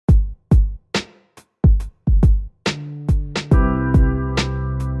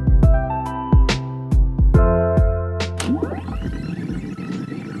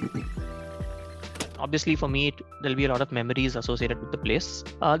obviously for me, there'll be a lot of memories associated with the place.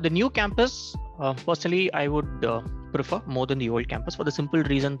 The new campus, personally, I would prefer more than the old campus for the simple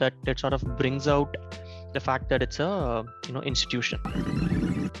reason that it sort of brings out the fact that it's a institution.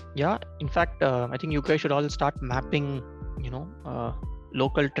 Yeah, in fact, I think you guys should all start mapping,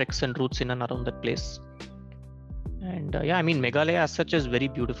 local treks and routes in and around that place. And Meghalaya as such is very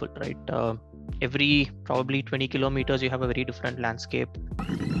beautiful, right? Every probably 20 kilometers, you have a very different landscape.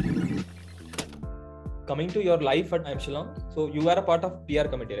 Coming to your life at IIM Shillong, so you are a part of PR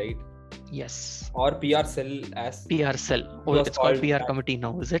committee, right? Yes. Or PR cell as PR cell. Oh, it's called PR committee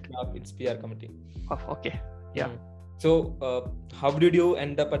now, is it? Yeah, it's PR committee. Oh, okay. Yeah. So, how did you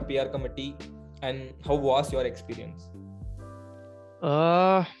end up at PR committee, and how was your experience?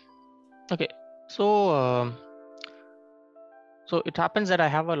 Okay. So it happens that I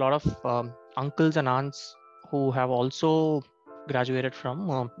have a lot of uncles and aunts who have also graduated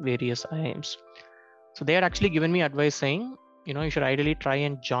from various IIMs. So they had actually given me advice saying, you should ideally try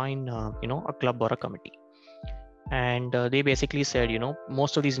and join, a club or a committee. And they basically said,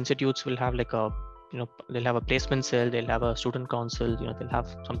 most of these institutes will have like they'll have a placement cell, they'll have a student council, they'll have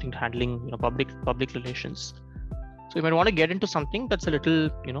something handling, public relations. So you might want to get into something that's a little,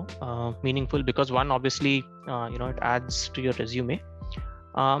 meaningful, because one, obviously, it adds to your resume.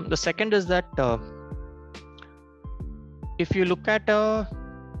 The second is that if you look at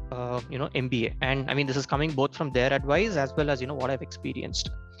MBA, and this is coming both from their advice as well as what I've experienced.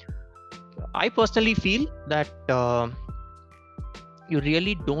 I personally feel that you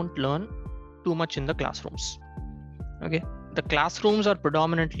really don't learn too much in the classrooms. Okay, the classrooms are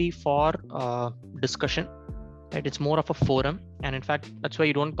predominantly for discussion. Right? It's more of a forum, and in fact, that's why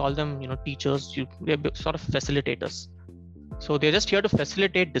you don't call them, teachers. They're sort of facilitators. So they're just here to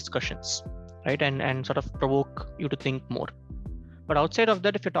facilitate discussions, right, and sort of provoke you to think more. But outside of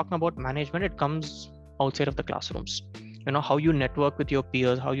that, if you're talking about management, it comes outside of the classrooms. How you network with your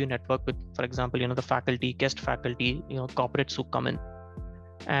peers, how you network with, for example, the faculty, guest faculty, corporates who come in,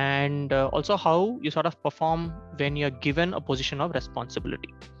 and also how you sort of perform when you're given a position of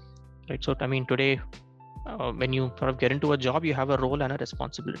responsibility, right? So today, when you sort of get into a job, you have a role and a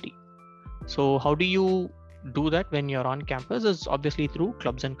responsibility. So how do you do that when you're on campus is obviously through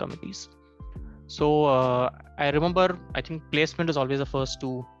clubs and committees. So I remember, I think placement is always the first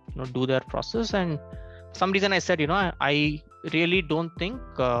to do their process, and for some reason I said, I really don't think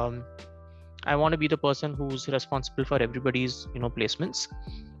I want to be the person who's responsible for everybody's placements,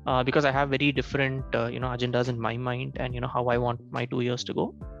 because I have very different agendas in my mind, and how I want my 2 years to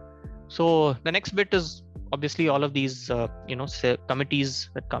go. So the next bit is obviously all of these committees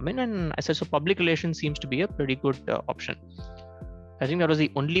that come in, and I said, so public relations seems to be a pretty good option. I think that was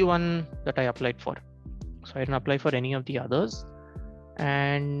the only one that I applied for. So I didn't apply for any of the others.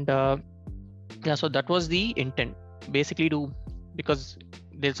 And so that was the intent, basically because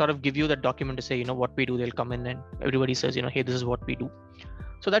they'll sort of give you that document to say, what we do. They'll come in and everybody says, hey, this is what we do.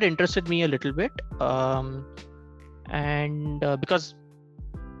 So that interested me a little bit. Because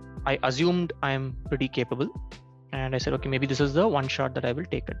I assumed I'm pretty capable, and I said, okay, maybe this is the one shot that I will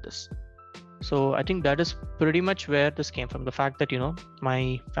take at this. So I think that is pretty much where this came from. The fact that,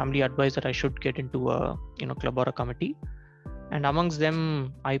 my family advised that I should get into a, club or a committee. And amongst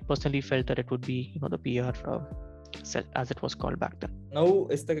them, I personally felt that it would be, the PR cell, as it was called back then. Now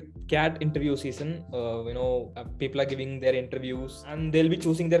is the CAT interview season. People are giving their interviews and they'll be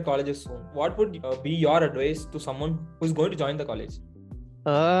choosing their colleges soon. What would be your advice to someone who's going to join the college?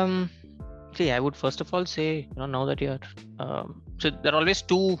 I would first of all say, now that you're, so there are always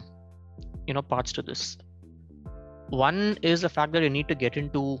two, parts to this. One is the fact that you need to get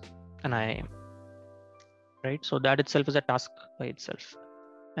into an IIM, right? So that itself is a task by itself.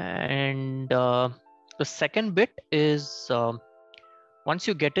 And the second bit is once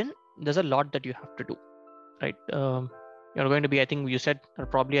you get in, there's a lot that you have to do, right? You're going to be, I think you said,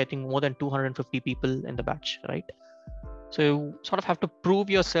 probably, more than 250 people in the batch, right? So you sort of have to prove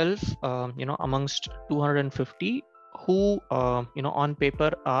yourself, amongst 250 who, on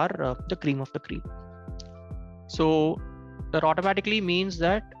paper are the cream of the cream. So that automatically means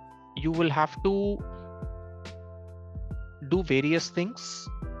that you will have to do various things,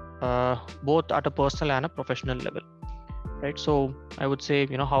 both at a personal and a professional level, right? So I would say,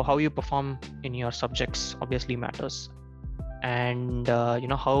 how you perform in your subjects obviously matters. And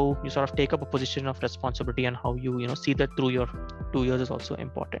how you sort of take up a position of responsibility and how you see that through your 2 years is also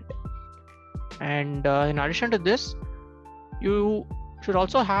important. And in addition to this, you should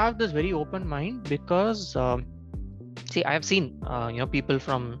also have this very open mind, because I have seen people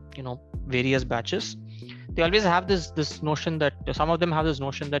from various batches. They always have this notion that some of them have this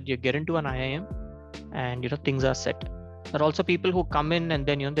notion that you get into an IIM and things are set. There are also people who come in and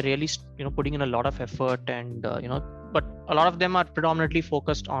then they're really putting in a lot of effort, and but a lot of them are predominantly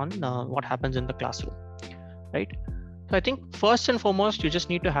focused on what happens in the classroom, right? So I think first and foremost, you just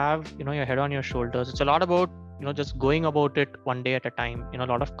need to have your head on your shoulders. It's a lot about just going about it one day at a time, a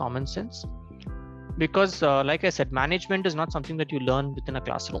lot of common sense, because like I said, management is not something that you learn within a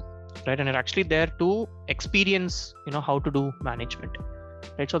classroom, right? And you're actually there to experience how to do management,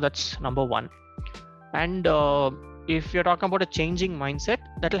 right? So that's number one. And if you're talking about a changing mindset,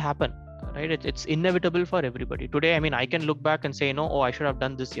 that'll happen, right? It's inevitable for everybody. Today, I mean, I can look back and say, oh, I should have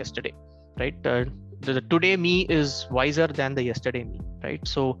done this yesterday, right? The today me is wiser than the yesterday me, right?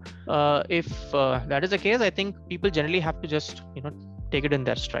 So if that is the case, I think people generally have to just take it in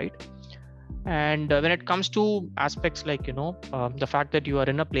their stride. And when it comes to aspects like the fact that you are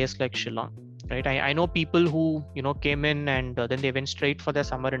in a place like Shillong, right? I know people who came in and then they went straight for their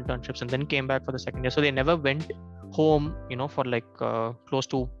summer internships and then came back for the second year, so they never went home for like close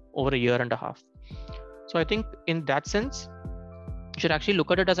to over a year and a half. So I think in that sense, you should actually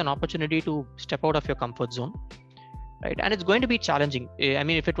look at it as an opportunity to step out of your comfort zone, right? And it's going to be challenging. I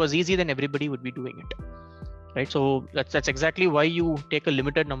mean, if it was easy, then everybody would be doing it, right? So that's exactly why you take a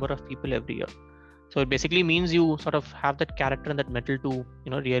limited number of people every year. So it basically means you sort of have that character and that mettle to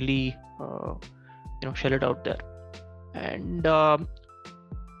really shell it out there. And I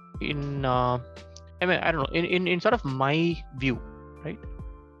mean, I don't know, in sort of my view, right?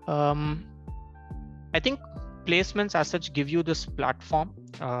 I think placements as such give you this platform,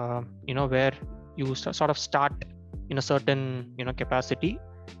 where you sort of start in a certain capacity.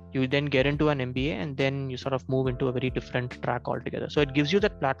 You then get into an MBA and then you sort of move into a very different track altogether. So it gives you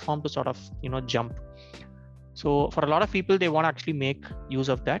that platform to sort of jump. So for a lot of people, they want to actually make use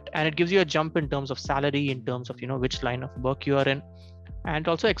of that, and it gives you a jump in terms of salary, in terms of which line of work you are in, and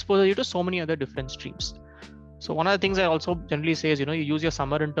also exposes you to so many other different streams. So one of the things I also generally say is you use your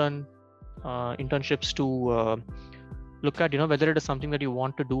summer internships to look at whether it is something that you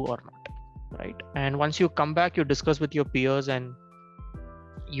want to do or not, right? And once you come back, you discuss with your peers, and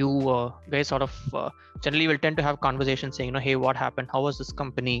you guys sort of generally will tend to have conversations saying hey, what happened, how was this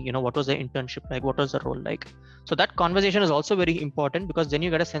company, what was the internship like, what was the role like. So that conversation is also very important, because then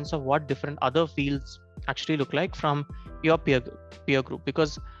you get a sense of what different other fields actually look like from your peer group,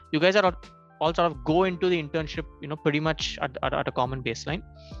 because you guys are all sort of go into the internship pretty much at a common baseline.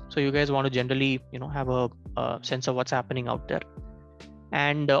 So you guys want to generally have a sense of what's happening out there,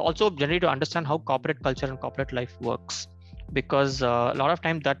 and also generally to understand how corporate culture and corporate life works, because a lot of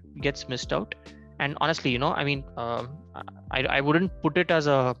time that gets missed out. And honestly, I mean, I wouldn't put it as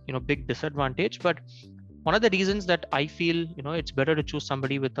a big disadvantage, but one of the reasons that I feel it's better to choose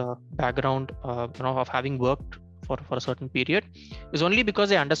somebody with a background of having worked for a certain period is only because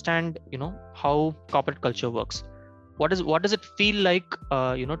they understand how corporate culture works. What does it feel like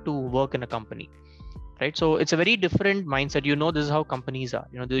to work in a company, right? So it's a very different mindset. This is how companies are.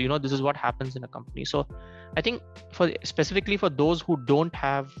 This is what happens in a company. So I think specifically for those who don't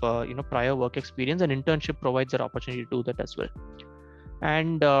have prior work experience, an internship provides an opportunity to do that as well.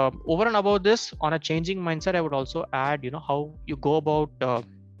 And over and above this, on a changing mindset, I would also add how you go about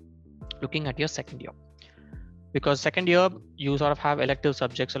looking at your second year, because second year you sort of have elective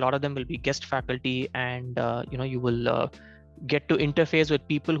subjects. A lot of them will be guest faculty, and you will get to interface with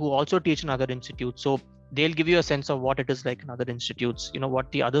people who also teach in other institutes. So they'll give you a sense of what it is like in other institutes,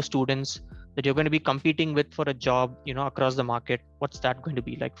 what the other students that you're going to be competing with for a job across the market, what's that going to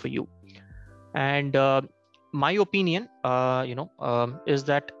be like for you. And my opinion is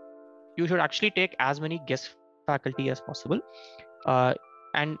that you should actually take as many guest faculty as possible.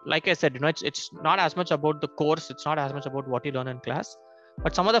 And like I said, it's not as much about the course, it's not as much about what you learn in class,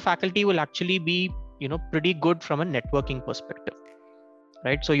 but some of the faculty will actually be pretty good from a networking perspective,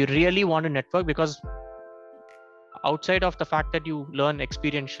 right? So you really want to network, because outside of the fact that you learn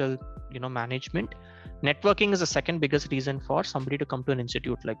experiential management, networking is the second biggest reason for somebody to come to an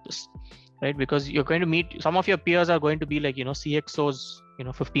institute like this, right? Because you're going to meet some of your peers are going to be like CXOs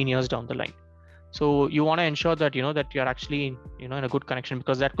 15 years down the line. So you want to ensure that that you're actually in a good connection,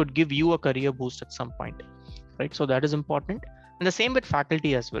 because that could give you a career boost at some point, right? So that is important. And the same with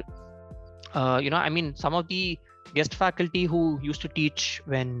faculty as well. I mean, some of the guest faculty who used to teach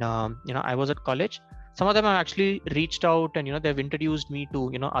when I was at college, some of them have actually reached out and they've introduced me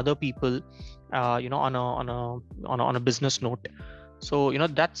to other people on a business note. So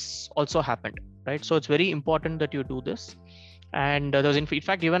that's also happened, right? So it's very important that you do this. And there was in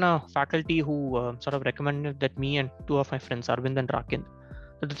fact even a faculty who sort of recommended that me and two of my friends, Arvind and Rakin.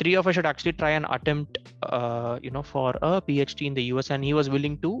 the three of us should actually try and attempt, for a PhD in the US, and he was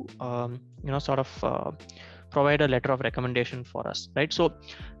willing to, sort of provide a letter of recommendation for us, right? So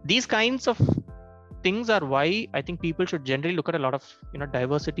these kinds of things are why I think people should generally look at a lot of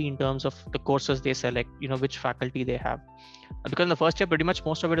diversity in terms of the courses they select, which faculty they have, because in the first year pretty much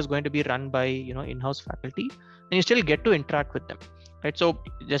most of it is going to be run by in-house faculty, and you still get to interact with them, right? So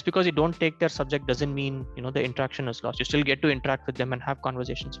just because you don't take their subject doesn't mean the interaction is lost. You still get to interact with them and have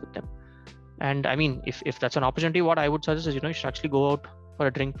conversations with them. And I mean, if that's an opportunity, what I would suggest is you should actually go out for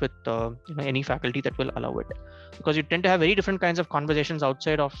a drink with any faculty that will allow it, because you tend to have very different kinds of conversations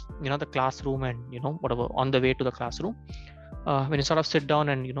outside of the classroom and whatever on the way to the classroom, when you sort of sit down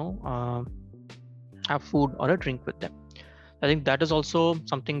and have food or a drink with them. I think that is also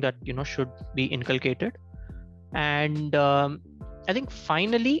something that should be inculcated. And I think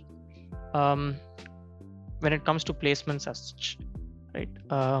finally, when it comes to placements as such, right,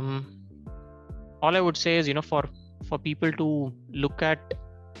 all I would say is for people to look at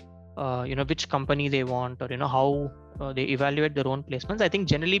which company they want, or how they evaluate their own placements. I think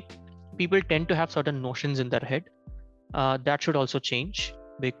generally people tend to have certain notions in their head. That should also change,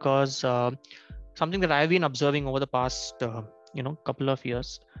 because something that I've been observing over the past couple of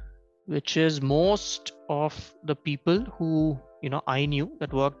years, which is most of the people who I knew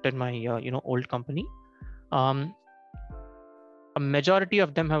that worked in my old company, a majority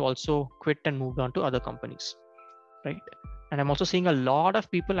of them have also quit and moved on to other companies, right? And I'm also seeing a lot of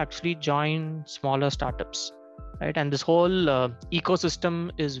people actually join smaller startups, right? And this whole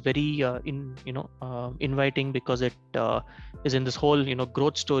ecosystem is very inviting, because it is in this whole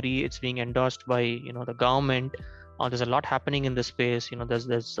growth story. It's being endorsed by the government. There's a lot happening in this space.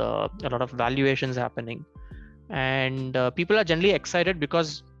 There's a lot of valuations happening, and people are generally excited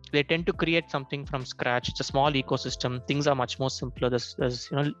because they tend to create something from scratch. It's a small ecosystem. Things are much more simpler. There's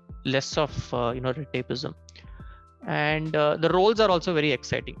less of red tapeism, and the roles are also very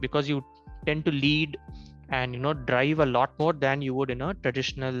exciting, because you tend to lead and drive a lot more than you would in a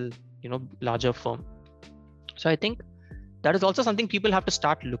traditional larger firm. So I think that is also something people have to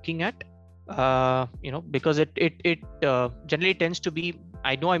start looking at, because it generally tends to be,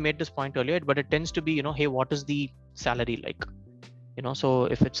 I know I made this point earlier, but it tends to be hey, what is the salary like? So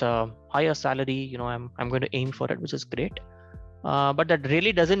if it's a higher salary, I'm going to aim for it, which is great, but that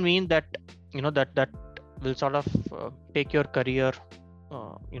really doesn't mean that that will sort of take your career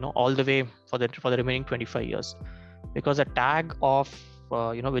all the way for the remaining 25 years, because the tag of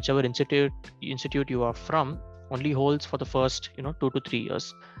whichever institute you are from only holds for the first 2 to 3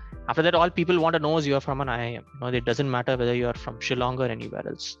 years. After that, all people want to know is you are from an IIM. It doesn't matter whether you are from Shillong or anywhere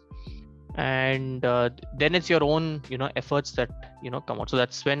else. And then it's your own efforts that come out. So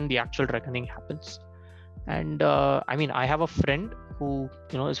that's when the actual reckoning happens. And I mean, I have a friend who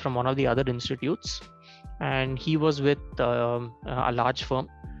is from one of the other institutes, and he was with a large firm,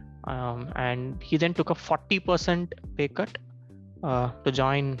 and he then took a 40% pay cut to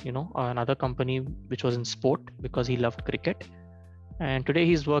join another company which was in sport, because he loved cricket. And today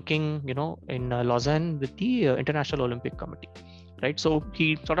he's working in Lausanne with the International Olympic Committee, right? So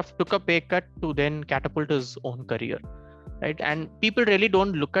he sort of took a pay cut to then catapult his own career, right? And people really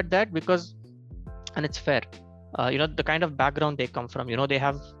don't look at that, because, and it's fair, the kind of background they come from, they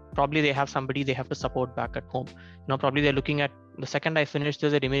have somebody they have to support back at home. Probably they're looking at, the second I finish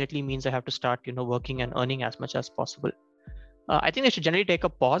this, it immediately means I have to start working and earning as much as possible. I think they should generally take a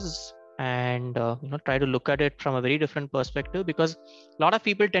pause and try to look at it from a very different perspective, because a lot of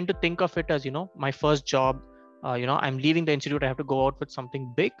people tend to think of it as my first job, I'm leaving the institute, I have to go out with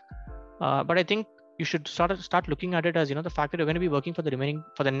something big, but I think you should start looking at it as the fact that you're going to be working for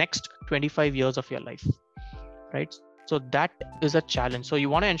the next 25 years of your life, right? So that is a challenge. So you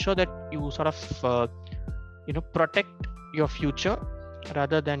want to ensure that you sort of protect your future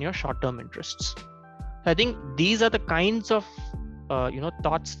rather than your short-term interests. I think these are the kinds of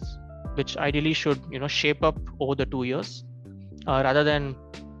thoughts which ideally should shape up over the 2 years, rather than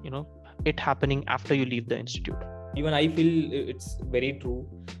it happening after you leave the institute. Even I feel it's very true.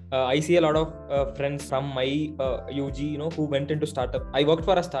 I see a lot of friends from my UG who went into startup. I worked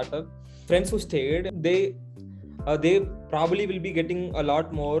for a startup. Friends who stayed, they probably will be getting a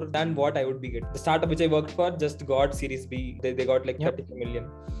lot more than what I would be getting. The startup which I worked for just got Series B. They got like 30 million.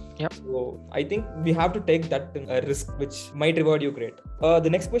 Yep. So I think we have to take that risk, which might reward you great. The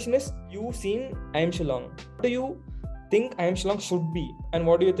next question is, you've seen IIM Shillong. What do you think IIM Shillong should be, and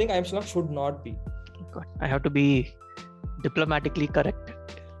what do you think IIM Shillong should not be? God, I have to be diplomatically correct.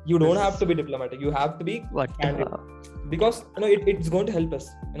 You don't have to be diplomatic. You have to be candid. Because it's going to help us.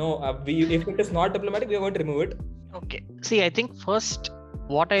 If it is not diplomatic, we are going to remove it. Okay. See, I think first,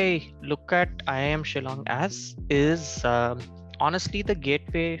 what I look at IIM Shillong as is honestly the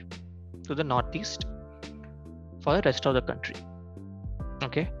gateway to the Northeast for the rest of the country.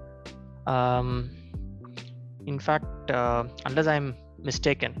 Okay. In fact, unless I'm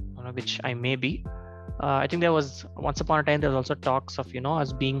mistaken, which I may be, I think there was once upon a time there was also talks of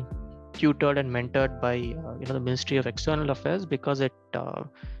us being tutored and mentored by the Ministry of External Affairs, because it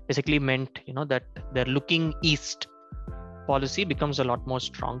basically meant that their looking east policy becomes a lot more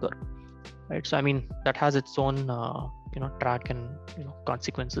stronger, right? So I mean that has its own track and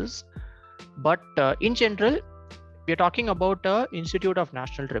consequences, but in general we are talking about a institute of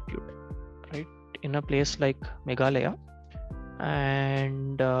national repute, right, in a place like Meghalaya,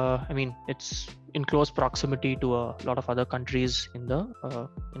 and I mean it's in close proximity to a lot of other countries in the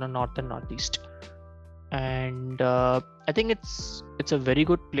north and northeast, and I think it's a very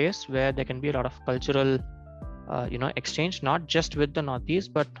good place where there can be a lot of cultural exchange, not just with the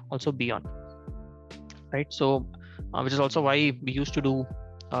northeast but also beyond, right? So which is also why we used to do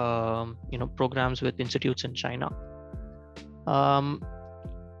programs with institutes in China.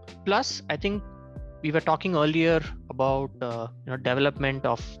 Plus I think we were talking earlier about development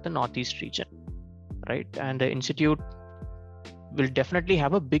of the northeast region, right? And the institute will definitely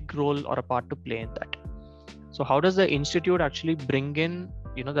have a big role or a part to play in that. So how does the institute actually bring in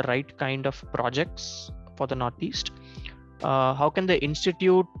the right kind of projects for the northeast? How can the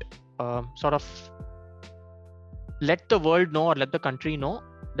institute sort of let the world know or let the country know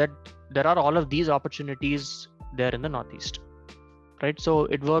that there are all of these opportunities there in the northeast, right? So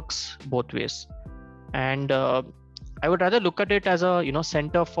it works both ways, and I would rather look at it as a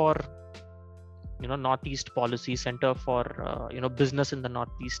center for northeast policy, center for business in the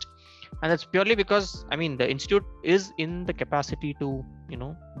northeast, and that's purely because I mean the institute is in the capacity to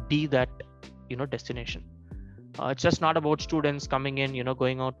be that destination. It's just not about students coming in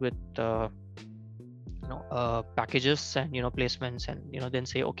going out with packages and placements and then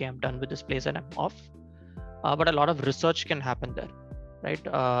say, okay, I'm done with this place and I'm off, but a lot of research can happen there, right?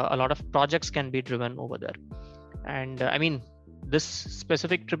 A lot of projects can be driven over there, and I mean this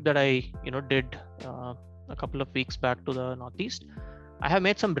specific trip that I did a couple of weeks back to the northeast, I have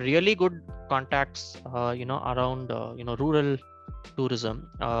made some really good contacts around rural tourism,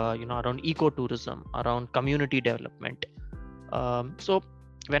 around ecotourism, around community development. So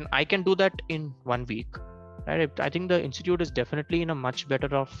when I can do that in 1 week, right, I think the institute is definitely in a much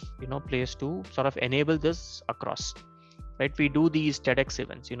better of place to sort of enable this across, right? We do these TEDx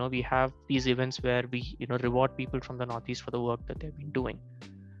events, we have these events where we reward people from the northeast for the work that they've been doing.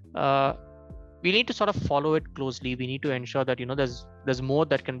 We need to sort of follow it closely. We need to ensure that there's more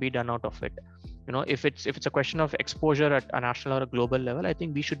that can be done out of it. If it's a question of exposure at a national or a global level, I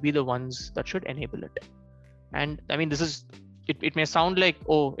think we should be the ones that should enable it. And I mean this is it may sound like,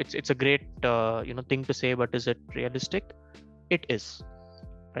 oh, it's a great thing to say, but is it realistic? It is,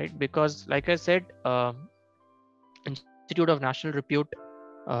 right? Because like I said, Institute of National Repute,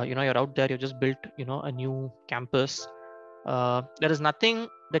 you're out there, you just built a new campus. There is nothing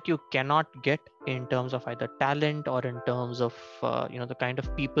that you cannot get in terms of either talent or in terms of the kind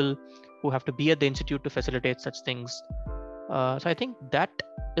of people who have to be at the institute to facilitate such things. So I think that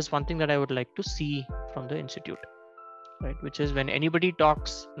is one thing that I would like to see from the institute, right? Which is when anybody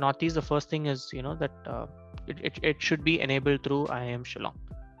talks northeast, the first thing is that it should be enabled through IIM Shillong.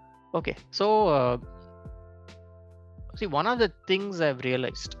 Okay, so see, one of the things I've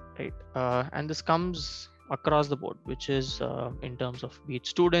realized, right, and this comes across the board, which is in terms of be it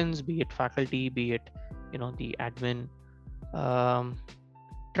students, be it faculty, be it the admin,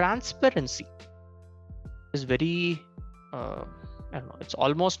 transparency is very I don't know, it's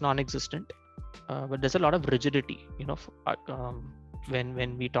almost non-existent, but there's a lot of rigidity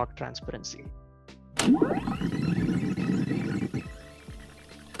when we talk transparency.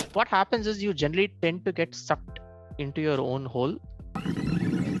 What happens is you generally tend to get sucked into your own hole.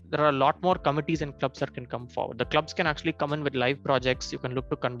 There are a lot more committees and clubs that can come forward. The clubs can actually come in with live projects. You can look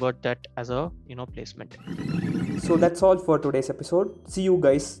to convert that as a placement. So that's all for today's episode. See you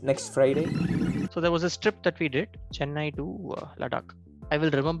guys next Friday. So there was a trip that we did, Chennai to Ladakh. I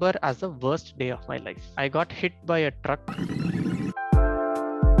will remember as the worst day of my life. I got hit by a truck